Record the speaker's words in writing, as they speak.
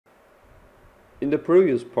In the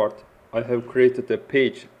previous part, I have created a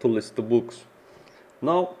page to list the books.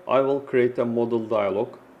 Now I will create a model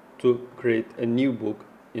dialog to create a new book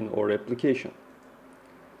in our application.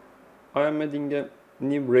 I am adding a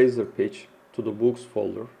new browser page to the books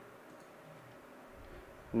folder.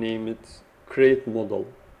 Name it create model.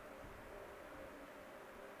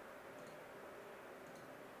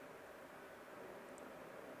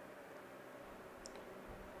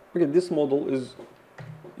 Okay, this model is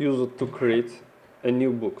used to create a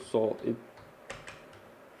new book. So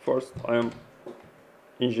first I am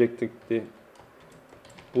injecting the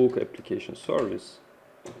book application service.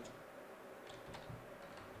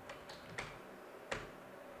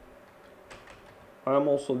 I am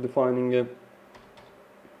also defining a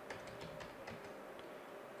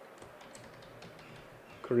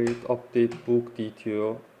create update book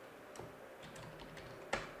DTO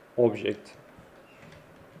object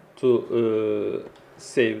to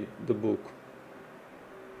save the book.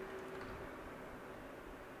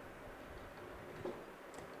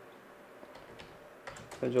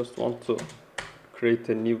 I just want to create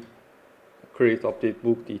a new create update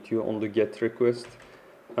book DTO on the get request,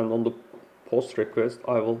 and on the post request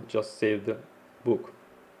I will just save the book.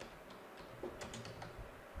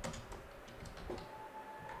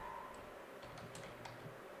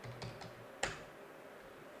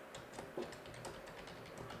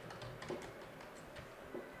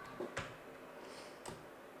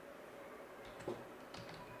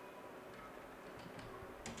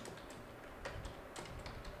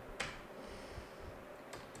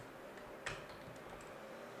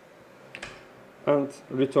 And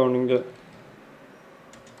returning a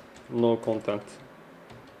no content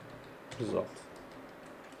result.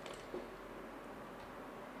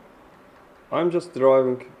 I'm just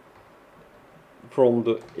deriving from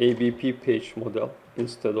the ABP page model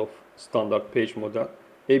instead of standard page model.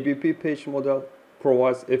 ABP page model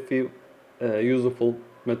provides a few useful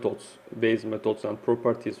methods, base methods and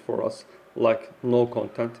properties for us, like no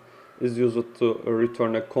content is used to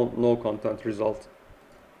return a no content result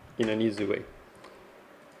in an easy way.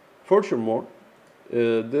 Furthermore,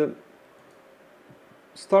 the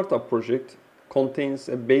startup project contains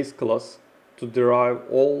a base class to derive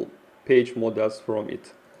all page models from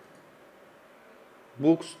it.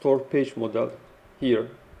 Bookstore page model,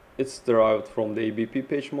 here it's derived from the ABP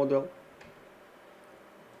page model.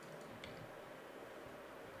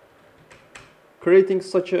 Creating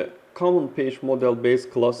such a common page model base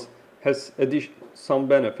class has some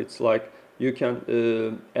benefits, like you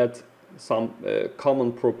can add some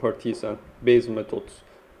common properties and base methods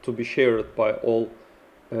to be shared by all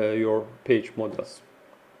your page models.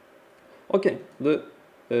 Okay,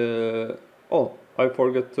 oh, I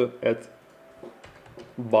forgot to add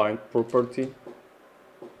bind property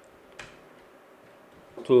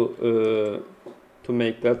to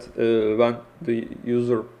make that when the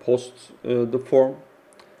user posts the form,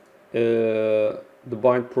 the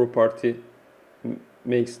bind property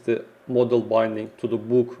makes the model binding to the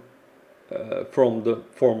book from the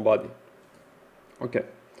form body. Okay,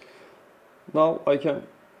 now I can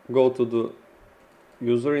go to the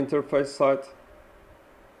user interface side.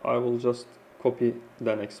 I will just copy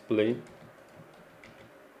then explain.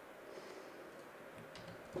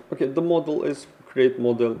 Okay, the model is create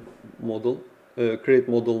model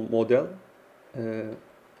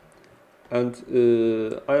and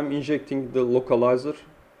I am injecting the localizer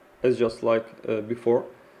as just like before.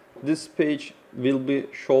 This page will be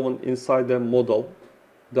shown inside the model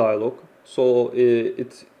dialog, so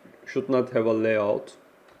it should not have a layout.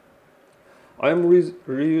 I am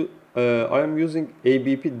using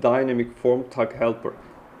ABP dynamic form tag helper.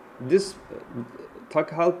 This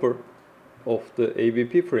tag helper of the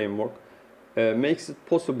ABP framework makes it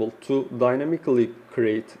possible to dynamically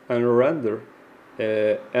create and render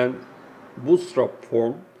an bootstrap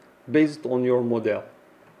form based on your model.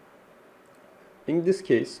 In this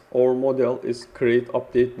case, our model is create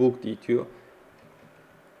update book DTO,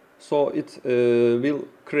 so it will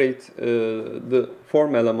create the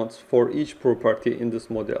form elements for each property in this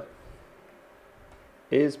model.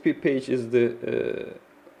 ASP page is the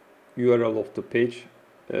URL of the page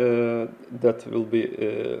that will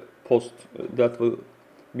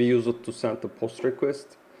be used to send the post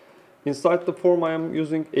request. Inside the form, I am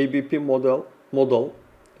using ABP model.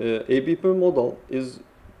 ABP model is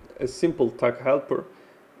a simple tag helper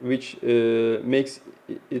which makes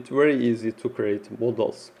it very easy to create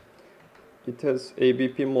models. It has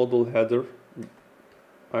ABP model header.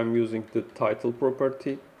 I'm using the title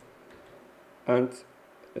property, and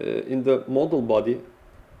in the model body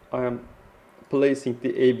I am placing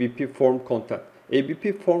the ABP form content.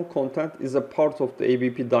 ABP form content is a part of the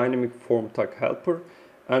ABP dynamic form tag helper,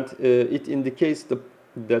 and it indicates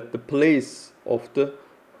that the place of the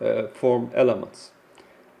form elements.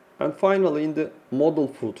 And finally, in the model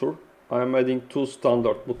footer, I am adding two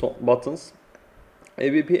standard buttons.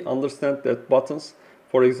 ABP understands that buttons,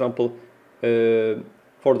 for example,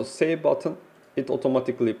 for the save button, it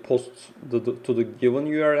automatically posts to the given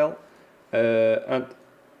URL and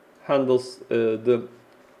handles the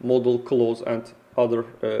model close and other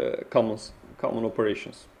common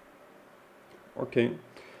operations. Okay.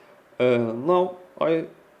 Now I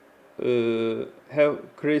have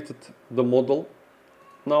created the model.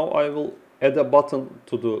 Now I will add a button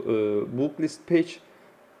to the book list page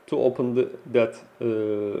to open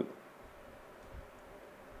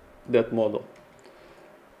that model.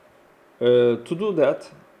 To do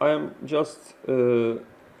that, I am just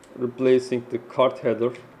replacing the cart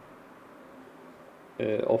header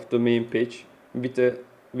of the main page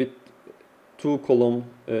with two column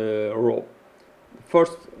row.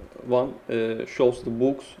 First one shows the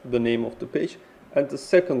books, the name of the page, and the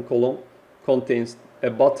second column contains a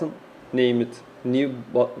button, name it new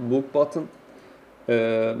book button.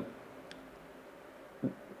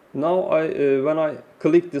 Now when I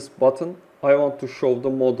click this button, I want to show the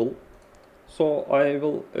model, so I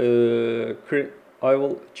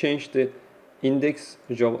will change the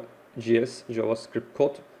index.js JavaScript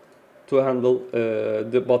code to handle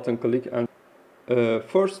the button click. And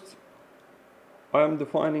first I am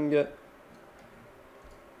defining a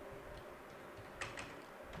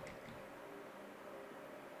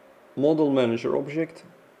model manager object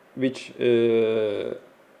which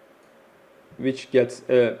gets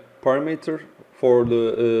a parameter for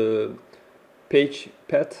the page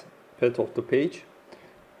path of the page,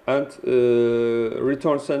 and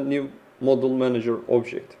returns a new model manager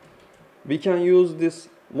object. We can use this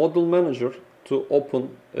model manager to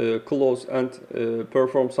open, close, and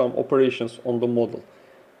perform some operations on the model.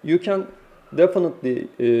 You can definitely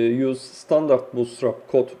use standard Bootstrap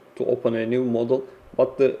code to open a new model,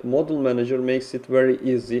 but the model manager makes it very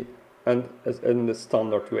easy and in the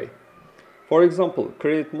standard way. For example,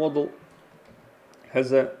 create model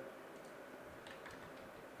has an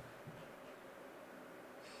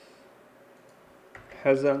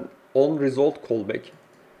on result callback,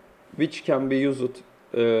 which can be used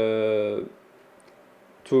to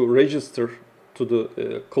register to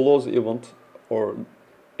the close event, or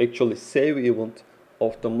actually save event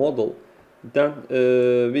of the model. Then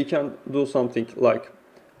we can do something like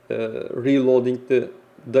reloading the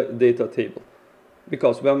data table,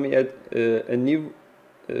 because when we add a new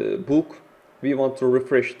book, we want to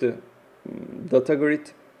refresh the data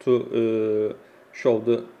grid to show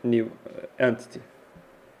the new entity.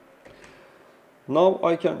 Now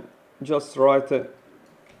I can just write a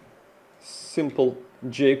simple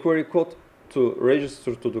jQuery code to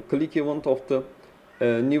register to the click event of the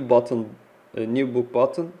new book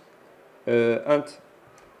button, and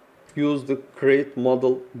use the create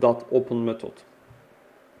model.open method.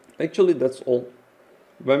 Actually, that's all.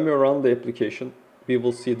 When we run the application, we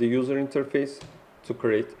will see the user interface to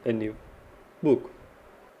create a new book.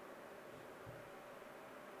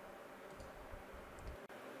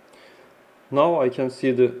 Now I can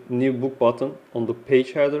see the new book button on the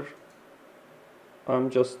page header. I'm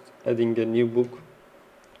just adding a new book,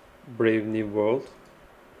 Brave New World.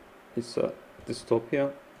 It's a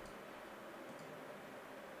dystopia.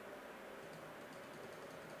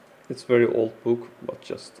 It's very old book, but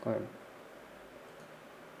just I'm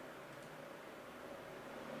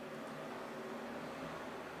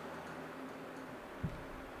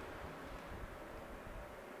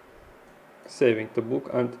saving the book,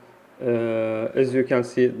 and as you can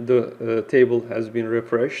see, the table has been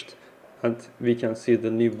refreshed and we can see the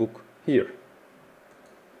new book here.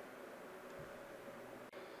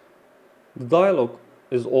 The dialog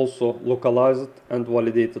is also localized and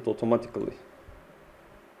validated automatically.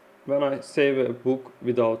 When I save a book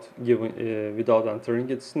without entering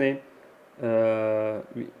its name,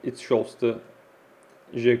 it shows the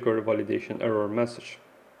jQuery validation error message.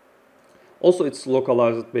 Also, it's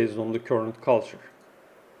localized based on the current culture.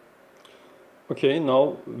 Okay,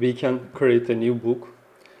 now we can create a new book,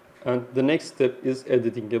 and the next step is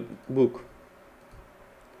editing a book.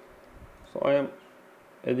 So I am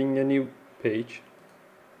adding a new page.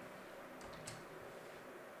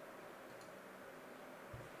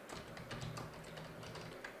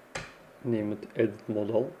 Name it edit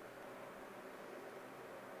model.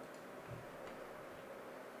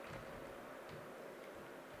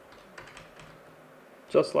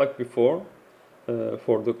 Just like before,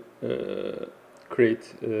 for the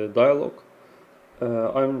create dialog,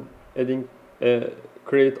 I'm adding a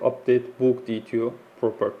create update book DTO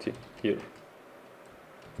property here.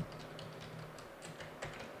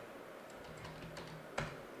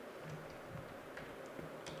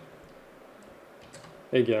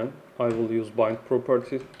 Again, I will use bind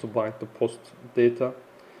property to bind the post data.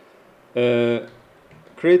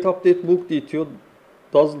 Create update book DTO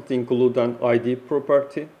doesn't include an ID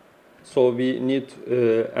property, so we need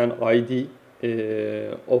an ID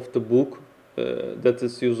of the book that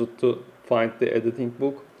is used to find the editing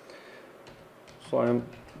book. So I am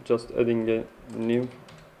just adding a new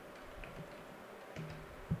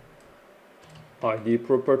ID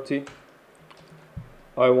property.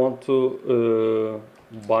 I want to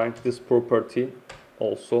bind this property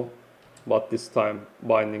also, but this time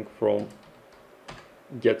binding from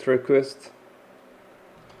get request.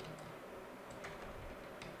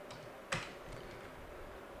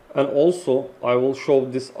 And also I will show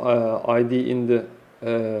this ID in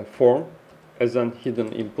the form as an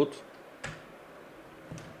hidden input.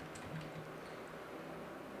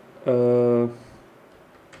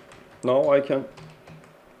 Now I can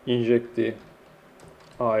inject the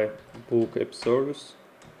book app service.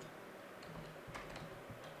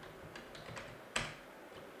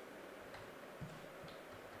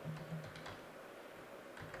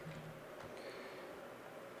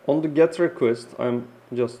 On the get request, I'm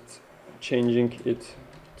just changing it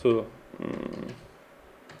to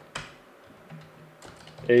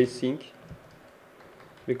async,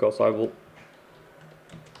 because I will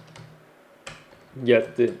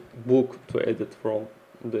get the book to edit from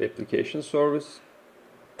the application service.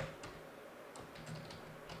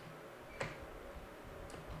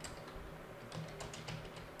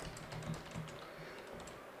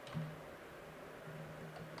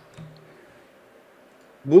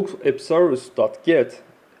 Book app service.get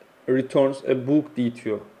returns a book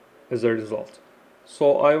DTO as a result.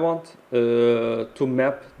 So I want to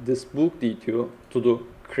map this book DTO to the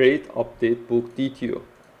create update book DTO.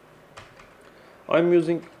 I'm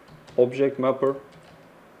using object mapper.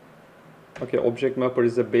 Okay, object mapper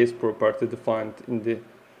is a base property defined in the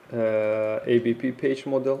ABP page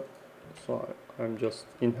model. So I'm just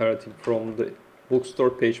inheriting from the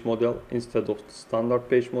bookstore page model instead of the standard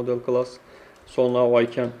page model class. So now I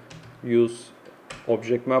can use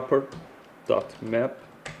object mapper dot map.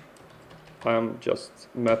 I am just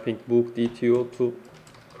mapping book DTO to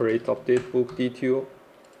create update book DTO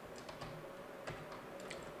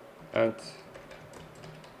and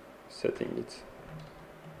setting it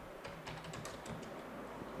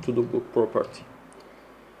to the book property.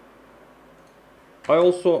 I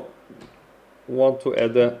also want to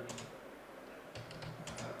add a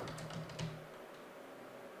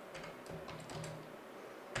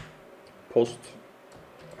post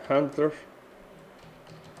handler.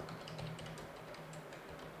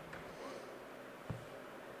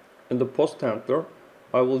 In the post handler,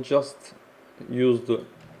 I will just use the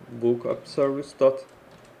book app service dot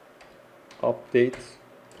update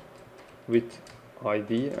with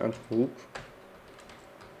ID and book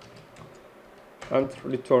and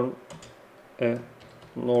return a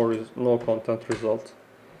no content result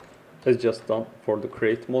as just done for the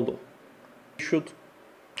create model. We should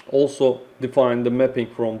also define the mapping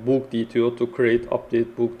from book DTO to create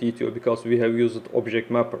update book DTO because we have used object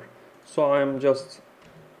mapper. So I am just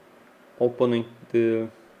opening the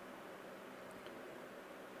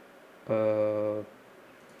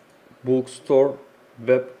bookstore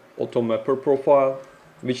web automapper profile,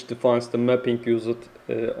 which defines the mapping used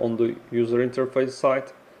on the user interface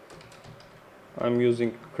side. I'm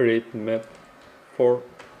using create map for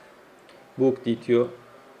book DTO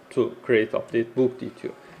to create update book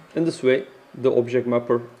DTO. In this way, the object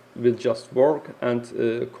mapper will just work and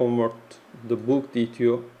convert the book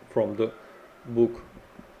DTO from the book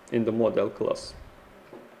in the model class.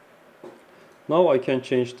 Now I can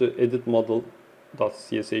change the edit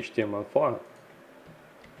model.cshtml file.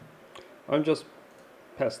 I'm just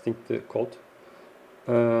pasting the code.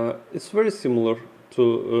 It's very similar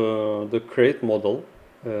to the create model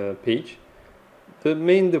page. The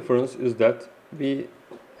main difference is that we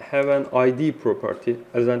have an ID property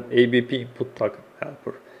as an ABP input tag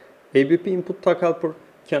helper. ABP input tag helper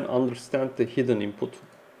can understand the hidden input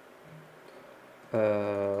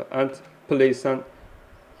and place an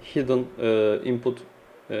hidden input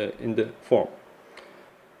in the form.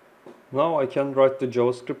 Now I can write the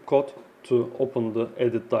JavaScript code to open the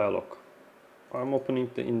edit dialog. I'm opening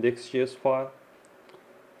the index.js file.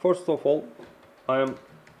 First of all, I am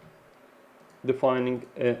defining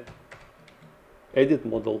a edit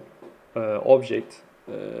model object,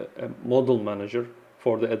 a model manager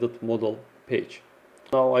for the edit model page.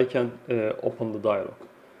 Now I can open the dialog.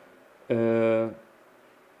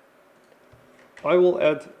 I will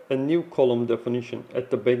add a new column definition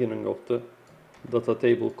at the beginning of the data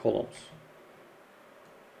table columns.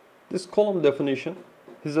 This column definition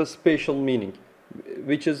has a special meaning,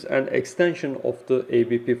 which is an extension of the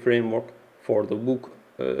ABP framework for the book,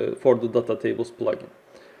 for the data tables plugin.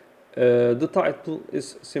 The title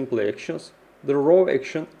is simply actions. The row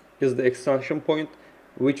action is the extension point,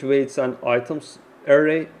 which waits an items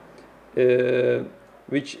array,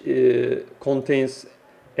 which contains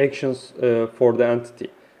actions for the entity.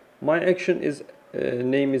 My action is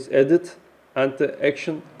name is edit, and the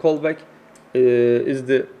action callback is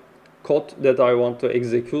the code that I want to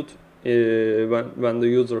execute when the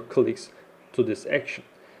user clicks to this action.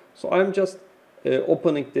 So I'm just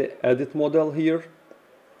opening the edit model here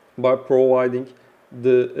by providing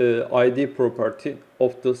the ID property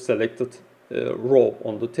of the selected row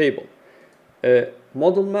on the table.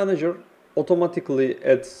 Model manager automatically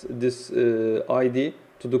adds this ID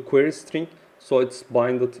to the query string, so it's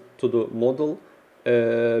binded to the model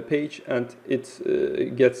page, and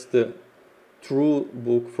it gets the true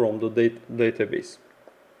book from the database.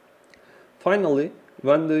 Finally,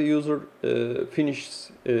 when the user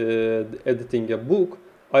finishes editing a book,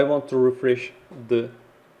 I want to refresh the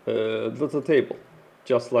data table,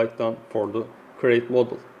 just like done for the create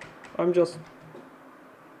model. I'm just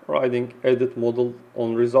writing edit model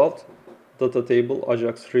on result, data table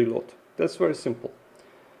Ajax reload. That's very simple.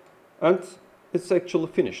 And it's actually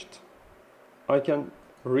finished. I can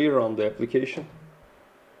rerun the application.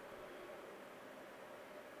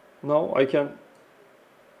 Now I can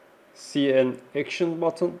see an action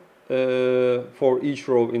button for each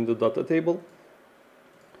row in the data table.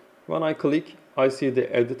 When I click, I see the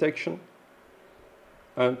edit action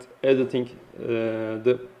and editing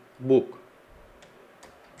the book.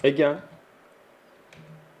 Again,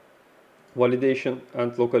 validation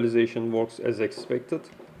and localization works as expected.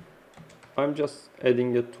 I'm just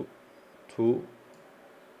adding a two,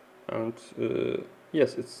 and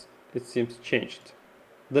yes, it seems changed.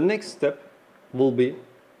 The next step will be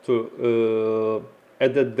to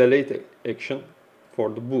add a delete action for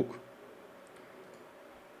the book.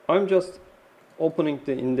 I'm just opening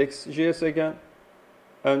the index.js again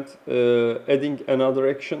and adding another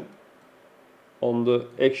action on the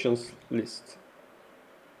actions list.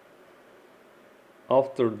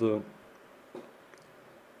 After the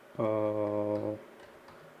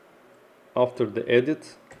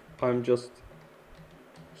edit, I'm just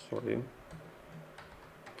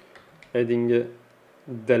adding a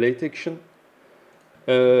delete action.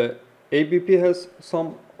 ABP has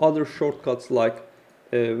some other shortcuts, like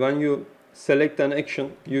when you select an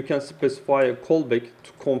action, you can specify a callback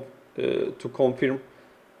to confirm,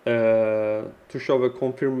 to show a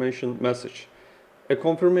confirmation message. A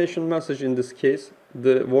confirmation message in this case,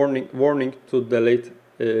 the warning to delete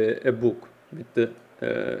a book with the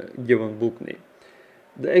given book name.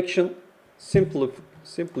 The action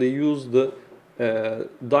simply use the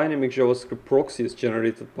dynamic JavaScript proxies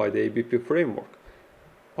generated by the ABP framework.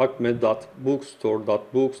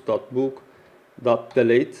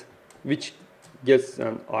 acme.bookstore.books.book.delete, which gets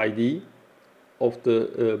an ID of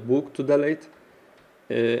the book to delete.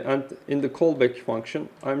 And in the callback function,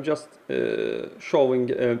 I'm just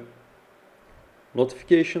showing a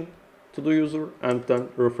notification to the user and then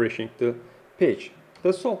refreshing the page.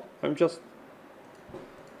 That's all. I'm just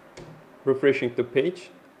refreshing the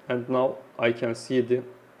page, and now I can see the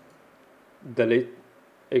delete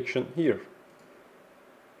action here.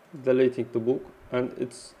 Deleting the book, and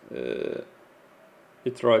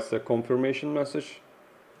it writes a confirmation message.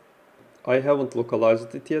 I haven't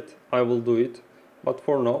localized it yet. I will do it, but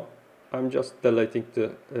for now I'm just deleting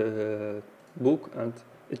the book, and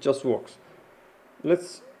it just works.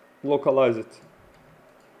 Let's localize it.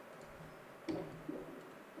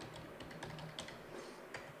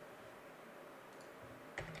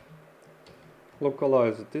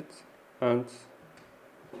 Localized it and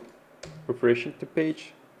refreshing the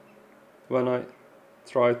page. When I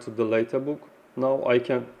try to delete a book, now I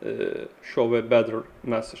can show a better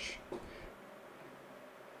message.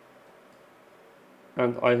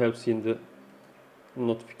 And I have seen the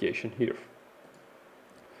notification here.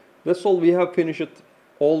 That's all. We have finished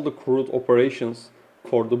all the CRUD operations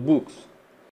for the books.